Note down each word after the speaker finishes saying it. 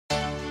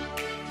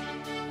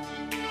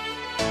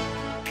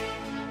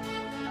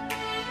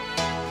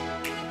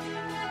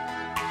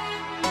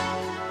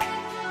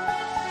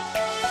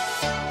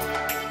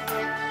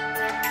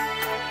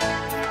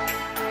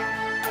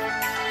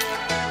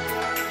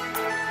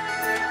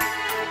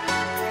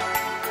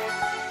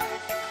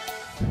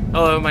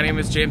Hello, my name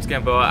is James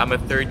Gamboa. I'm a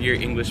third-year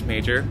English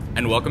major,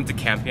 and welcome to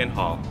Campion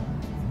Hall.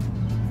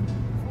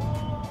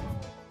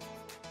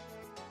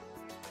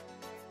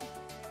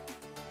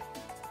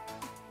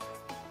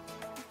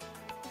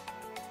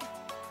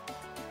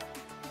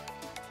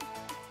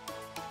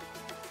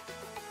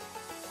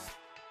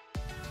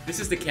 This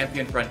is the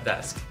Campion front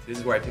desk. This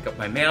is where I pick up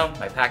my mail,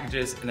 my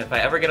packages, and if I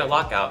ever get a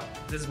lockout,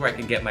 this is where I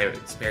can get my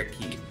spare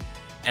key.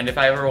 And if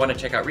I ever want to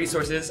check out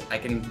resources, I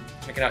can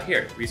check it out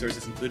here.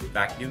 Resources include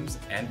vacuums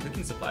and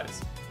cooking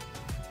supplies.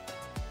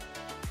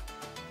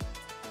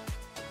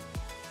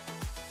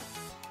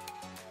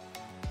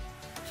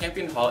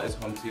 Campion Hall is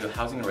home to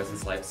Housing and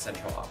Residence Life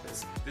Central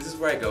Office. This is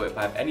where I go if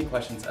I have any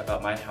questions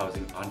about my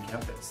housing on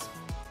campus.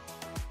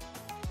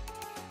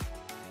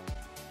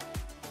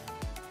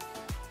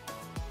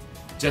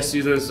 Just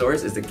through those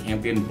doors is the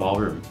Campion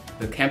Ballroom.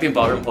 The Campion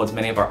Ballroom holds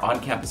many of our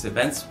on-campus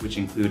events, which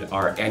include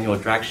our annual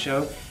drag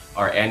show,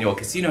 our annual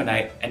casino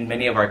night, and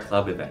many of our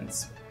club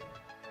events.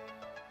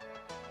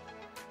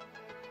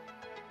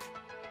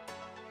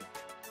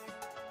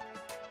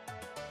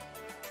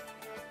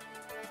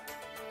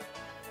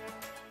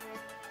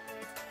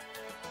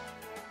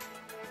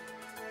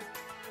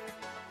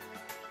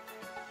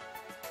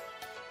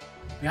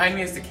 Behind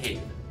me is the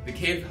cave. The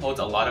cave holds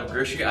a lot of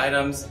grocery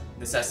items,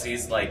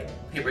 necessities like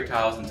paper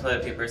towels and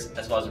toilet papers,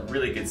 as well as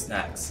really good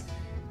snacks.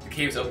 The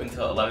cave is open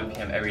until 11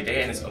 p.m. every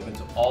day and is open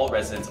to all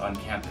residents on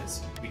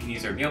campus. We can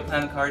use our meal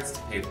plan cards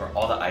to pay for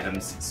all the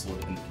items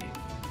sold in the cave.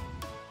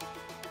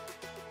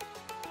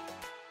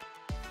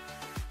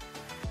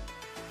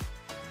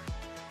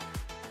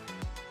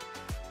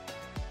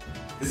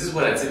 This is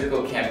what a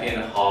typical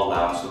Campion Hall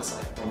lounge looks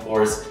like. From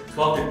floors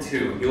 12 to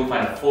 2, you will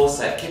find a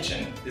full-set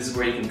kitchen. This is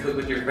where you can cook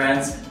with your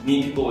friends,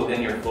 meet people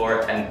within your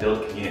floor, and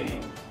build community.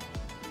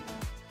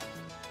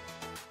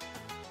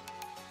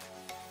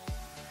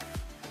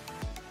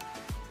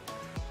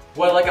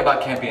 What I like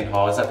about Campion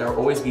Hall is that there will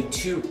always be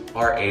 2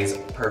 RAs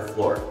per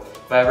floor.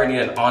 If I ever need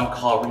an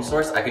on-call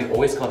resource, I can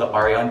always call the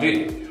RA on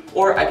duty.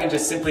 Or I can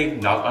just simply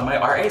knock on my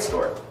RA's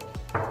door.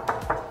 Hey,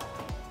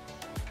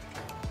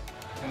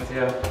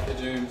 Mateo. Hey,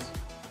 James.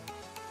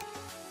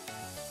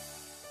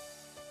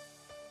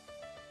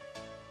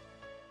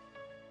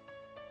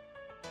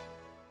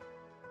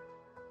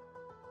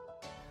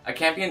 A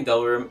Campion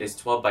double room is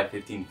 12 by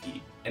 15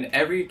 feet. In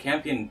every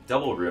Campion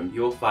double room,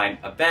 you will find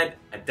a bed,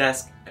 a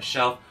desk, a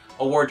shelf,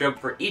 a wardrobe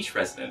for each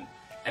resident.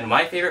 And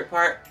my favorite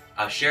part,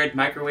 a shared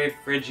microwave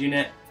fridge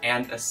unit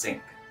and a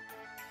sink.